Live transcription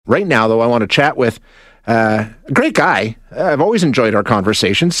Right now, though, I want to chat with a great guy. I've always enjoyed our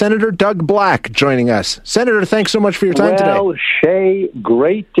conversation. Senator Doug Black joining us. Senator, thanks so much for your time today. Well, Shay,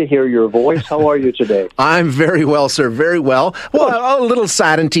 great to hear your voice. How are you today? I'm very well, sir, very well. Well, a little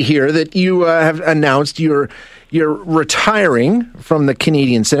saddened to hear that you have announced you're retiring from the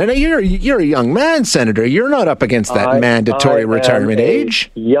Canadian Senate. You're a young man, Senator. You're not up against that mandatory retirement age.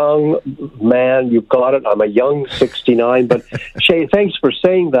 Young man, you've got it. I'm a young 69. But Shay, thanks for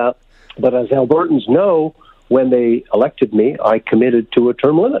saying that. But as Albertans know, when they elected me, I committed to a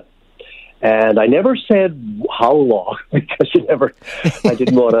term limit. And I never said how long, because I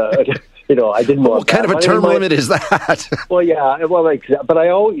didn't want to, I didn't want What kind of a term limit is that? Well, yeah, but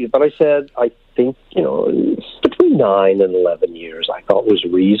I said, I think, between 9 and 11 years I thought was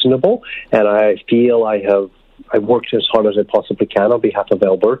reasonable. And I feel I've worked as hard as I possibly can on behalf of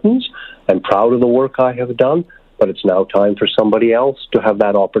Albertans. I'm proud of the work I have done. But it's now time for somebody else to have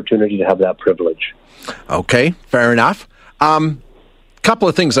that opportunity, to have that privilege. Okay, fair enough. Couple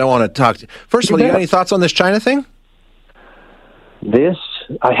of things I want to talk to. First of all, you got any thoughts on this China thing?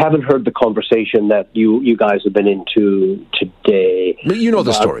 I haven't heard the conversation that you guys have been into today. You know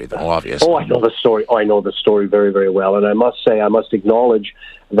the story, though, obviously. Oh, I know the story. I know the story very, very well. And I must acknowledge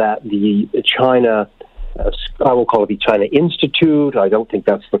that the China, I will call it the China Institute, I don't think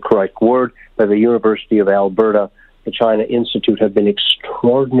that's the correct word, but the University of Alberta, the China Institute, have been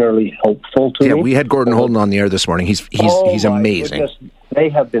extraordinarily helpful to me. Yeah, we had Gordon Holden on the air this morning. He's amazing. Goodness. They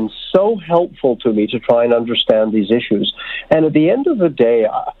have been so helpful to me to try and understand these issues. And at the end of the day,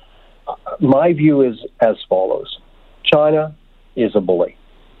 my view is as follows. China is a bully.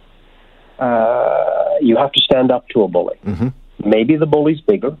 You have to stand up to a bully. Mm-hmm. Maybe the bully's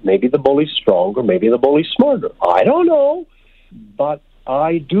bigger, maybe the bully's stronger, maybe the bully's smarter. I don't know, but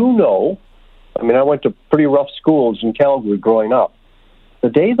I do know. I mean, I went to pretty rough schools in Calgary growing up. The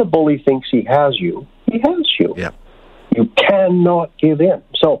day the bully thinks he has you, he has you. Yeah. You cannot give in.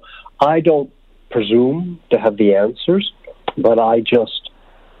 So I don't presume to have the answers, but I just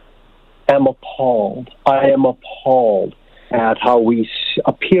am appalled. I am appalled at how we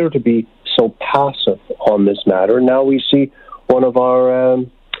appear to be so passive on this matter. And now we see one of our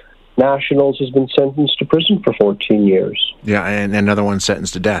nationals has been sentenced to prison for 14 years. Yeah, and another one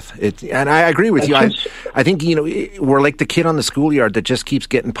sentenced to death. And I agree with you. I think, we're like the kid on the schoolyard that just keeps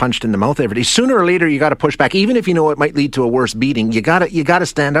getting punched in the mouth every day. Sooner or later, you got to push back. Even if you know it might lead to a worse beating, you got to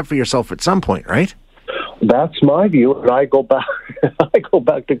stand up for yourself at some point, right? That's my view, and I go back. I go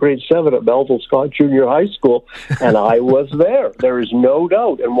back to grade 7 at Melville Scott Junior High School, and I was there. There is no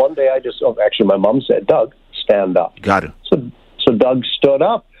doubt. And one day actually, my mom said, "Doug, stand up." Got it. So Doug stood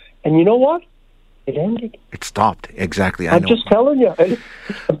up, and you know what? It ended. It stopped. Exactly. I'm just telling you. I'm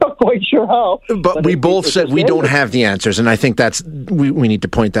not quite sure how. But we both said we don't have the answers, and I think we need to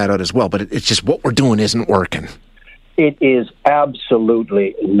point that out as well. But it's just what we're doing isn't working. It is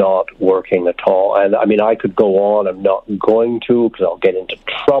absolutely not working at all. And I mean, I could go on. I'm not going to because I'll get into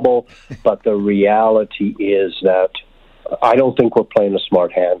trouble. But the reality is that I don't think we're playing a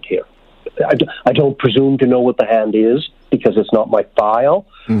smart hand here. I don't presume to know what the hand is because it's not my file.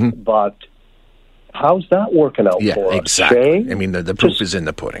 Mm-hmm. But how's that working out for us? Exactly. Shay? I mean, the proof is in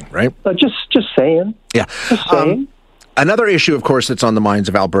the pudding, right? Just saying. Yeah. Just saying. Another issue, of course, that's on the minds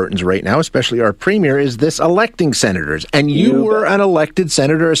of Albertans right now, especially our premier, is this electing senators. And you were an elected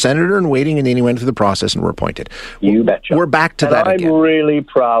senator, a senator in waiting, and then you went through the process and were appointed. You betcha. We're back to that again. I'm really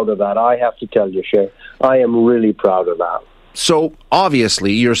proud of that. I have to tell you, Shay, I am really proud of that. So,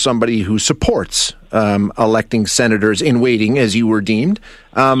 obviously, you're somebody who supports electing senators in waiting, as you were deemed.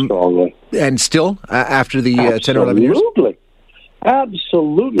 Strongly. And still, after the 10 or 11 years?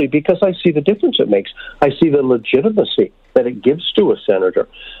 Absolutely, because I see the difference it makes. I see the legitimacy that it gives to a senator.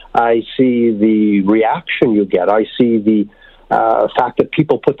 I see the reaction you get. I see the fact that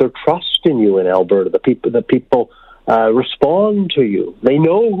people put their trust in you in Alberta. The people respond to you. They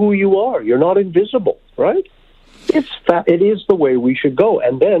know who you are. You're not invisible, right? It is the way we should go.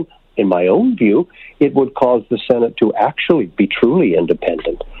 And then, in my own view, it would cause the Senate to actually be truly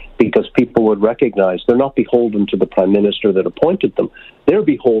independent, because people would recognize they're not beholden to the prime minister that appointed them. They're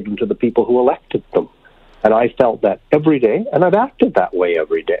beholden to the people who elected them. And I felt that every day, and I've acted that way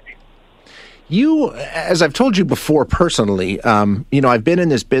every day. You, as I've told you before personally, I've been in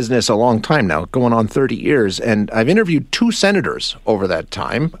this business a long time now, going on 30 years, and I've interviewed 2 senators over that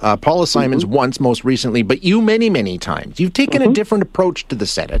time. Paula Simons once, most recently, but you many, many times. You've taken a different approach to the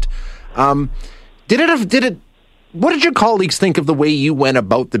Senate. What did your colleagues think of the way you went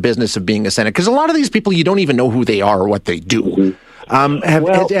about the business of being a senator? Because a lot of these people, you don't even know who they are or what they do.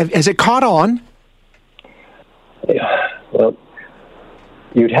 Has it caught on? Yeah, well,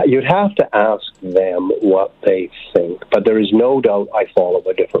 You'd have to ask them what they think, but there is no doubt I follow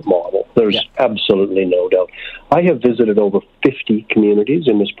a different model. There's absolutely no doubt. I have visited over 50 communities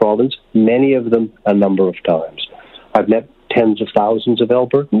in this province, many of them a number of times. I've met tens of thousands of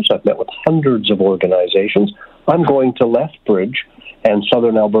Albertans. I've met with hundreds of organizations. I'm going to Lethbridge and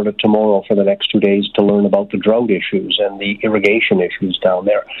southern Alberta tomorrow for the next 2 days to learn about the drought issues and the irrigation issues down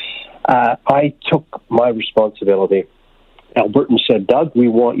there. I took my responsibility. Albertans said, Doug, we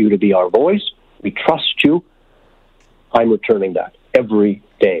want you to be our voice. We trust you. I'm returning that every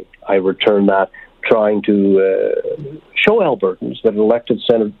day. I return that, trying to show Albertans that an elected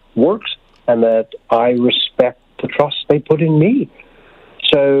Senate works and that I respect the trust they put in me.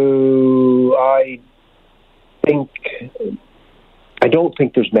 So I don't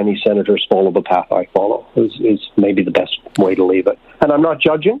think there's many senators follow the path I follow, is maybe the best way to leave it. And I'm not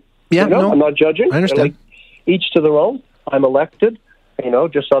judging. Yeah, I'm not judging. I understand. Each to their own. I'm elected.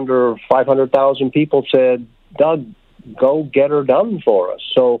 Just under 500,000 people said, Doug, go get her done for us.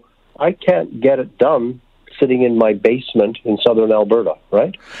 So I can't get it done sitting in my basement in southern Alberta,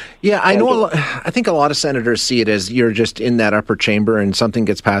 right? Yeah, I know. I think a lot of senators see it as you're just in that upper chamber and something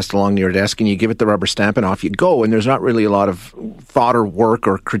gets passed along to your desk and you give it the rubber stamp and off you go. And there's not really a lot of thought or work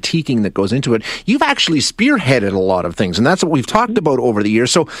or critiquing that goes into it. You've actually spearheaded a lot of things, and that's what we've talked about over the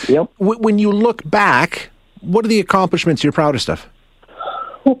years. So when you look back, what are the accomplishments you're proudest of?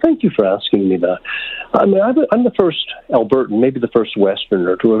 Well, thank you for asking me that. I mean, I'm the first Albertan, maybe the first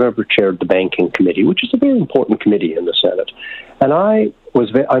Westerner, to have ever chaired the Banking Committee, which is a very important committee in the Senate. And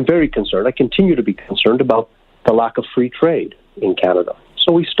I'm very concerned. I continue to be concerned about the lack of free trade in Canada.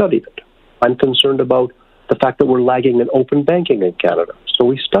 So we studied it. I'm concerned about the fact that we're lagging in open banking in Canada. So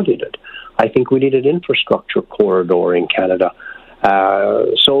we studied it. I think we need an infrastructure corridor in Canada.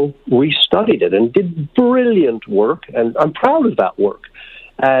 So we studied it and did brilliant work, and I'm proud of that work.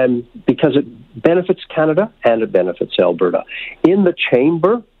 Because it benefits Canada and it benefits Alberta. In the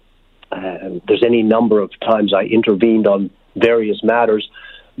chamber, there's any number of times I intervened on various matters,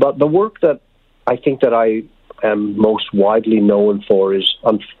 but the work that I think that I am most widely known for is,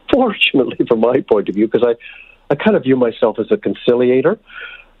 unfortunately from my point of view, because I kind of view myself as a conciliator.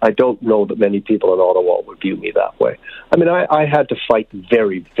 I don't know that many people in Ottawa would view me that way. I mean, I had to fight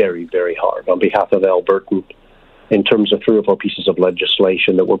very, very, very hard on behalf of Albertan in terms of 3 or 4 pieces of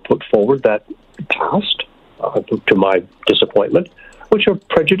legislation that were put forward that passed, to my disappointment, which are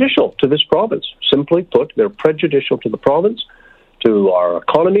prejudicial to this province. Simply put, they're prejudicial to the province, to our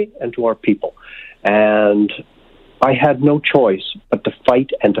economy, and to our people. And I had no choice but to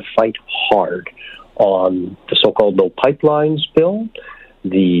fight, and to fight hard, on the so-called No Pipelines bill,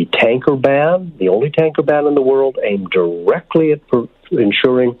 the tanker ban, the only tanker ban in the world aimed directly at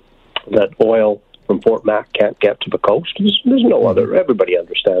ensuring that oil from Fort Mac can't get to the coast. There's no other. Everybody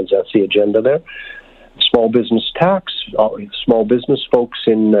understands that's the agenda there. Small business tax. Small business folks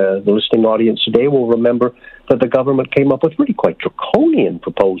in the listening audience today will remember that the government came up with really quite draconian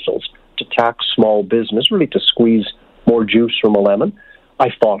proposals to tax small business, really to squeeze more juice from a lemon. I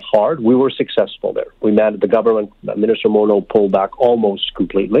fought hard. We were successful there. We managed, the government, Minister Morneau pulled back almost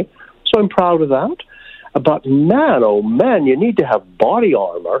completely. So I'm proud of that. But man, oh man, you need to have body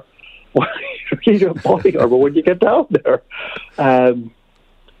armor. You need to have body armor when you get down there.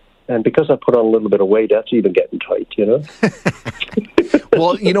 And because I put on a little bit of weight, that's even getting tight, you know?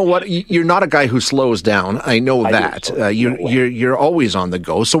 Well, you know what? You're not a guy who slows down. I know that. You're always on the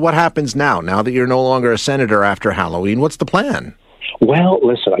go. So what happens now that you're no longer a senator after Halloween? What's the plan? Well,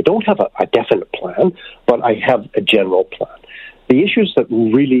 listen, I don't have a definite plan, but I have a general plan. The issues that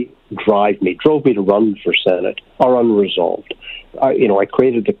really drove me to run for Senate are unresolved. I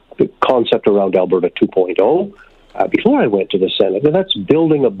created the concept around Alberta 2.0 before I went to the Senate, and that's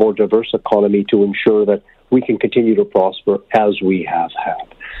building a more diverse economy to ensure that we can continue to prosper as we have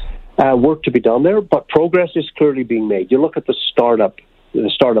had. Work to be done there, but progress is clearly being made. You look at the startups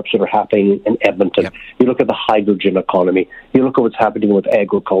that are happening in Edmonton. Yep. You look at the hydrogen economy. You look at what's happening with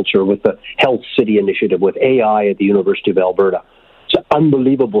agriculture, with the Health City Initiative, with AI at the University of Alberta. It's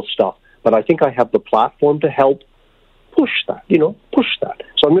unbelievable stuff. But I think I have the platform to help push that.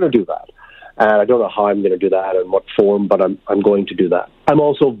 So I'm going to do that. And I don't know how I'm going to do that and what form, but I'm going to do that. I'm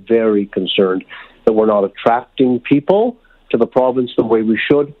also very concerned that we're not attracting people to the province the way we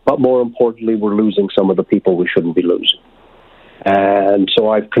should, but more importantly, we're losing some of the people we shouldn't be losing. And so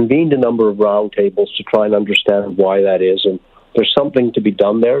I've convened a number of roundtables to try and understand why that is, and there's something to be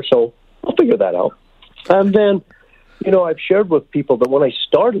done there, so I'll figure that out. And then, I've shared with people that when I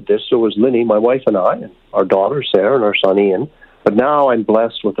started this, there was Linny, my wife, and I, and our daughter, Sarah, and our son, Ian, but now I'm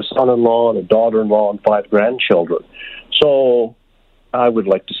blessed with a son-in-law and a daughter-in-law and 5 grandchildren. So I would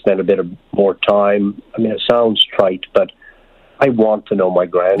like to spend a bit of more time. I mean, it sounds trite, but I want to know my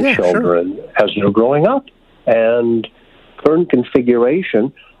grandchildren as they're growing up. And current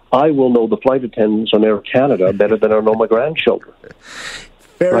configuration, I will know the flight attendants on Air Canada better than I know my grandchildren.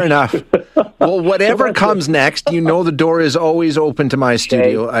 Fair enough. Well, whatever comes next, you know the door is always open to my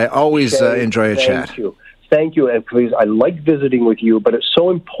studio. I always enjoy a chat. Thank you, and please, I like visiting with you, but it's so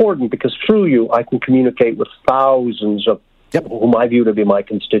important because through you, I can communicate with thousands of whom I view to be my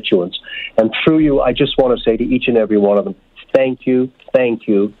constituents. And through you, I just want to say to each and every one of them, thank you, thank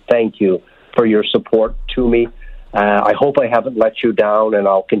you, thank you for your support to me. I hope I haven't let you down, and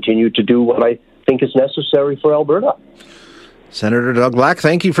I'll continue to do what I think is necessary for Alberta. Senator Doug Black,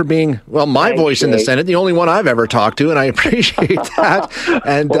 thank you for being, my voice in the Senate, the only one I've ever talked to, and I appreciate that.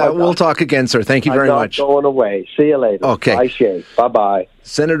 And we'll talk again, sir. Thank you very much. I'm not going away. See you later. Okay. Bye, Shay. Bye-bye.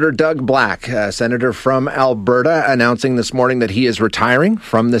 Senator Doug Black, senator from Alberta, announcing this morning that he is retiring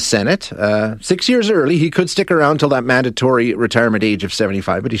from the Senate. 6 years early. He could stick around till that mandatory retirement age of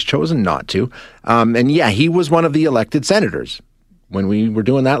 75, but he's chosen not to. He was one of the elected senators. When we were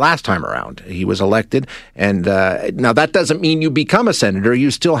doing that last time around, he was elected. And now that doesn't mean you become a senator.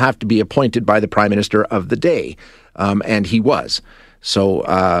 You still have to be appointed by the Prime Minister of the day. And he was.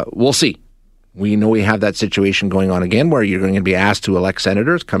 So we'll see. We know we have that situation going on again where you're going to be asked to elect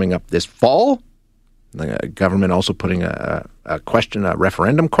senators coming up this fall. The government also putting a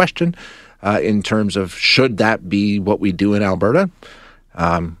referendum question in terms of should that be what we do in Alberta.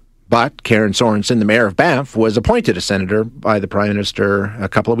 But Karen Sorensen, the mayor of Banff, was appointed a senator by the Prime Minister a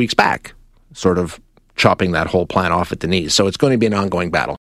couple of weeks back, sort of chopping that whole plan off at the knees. So it's going to be an ongoing battle.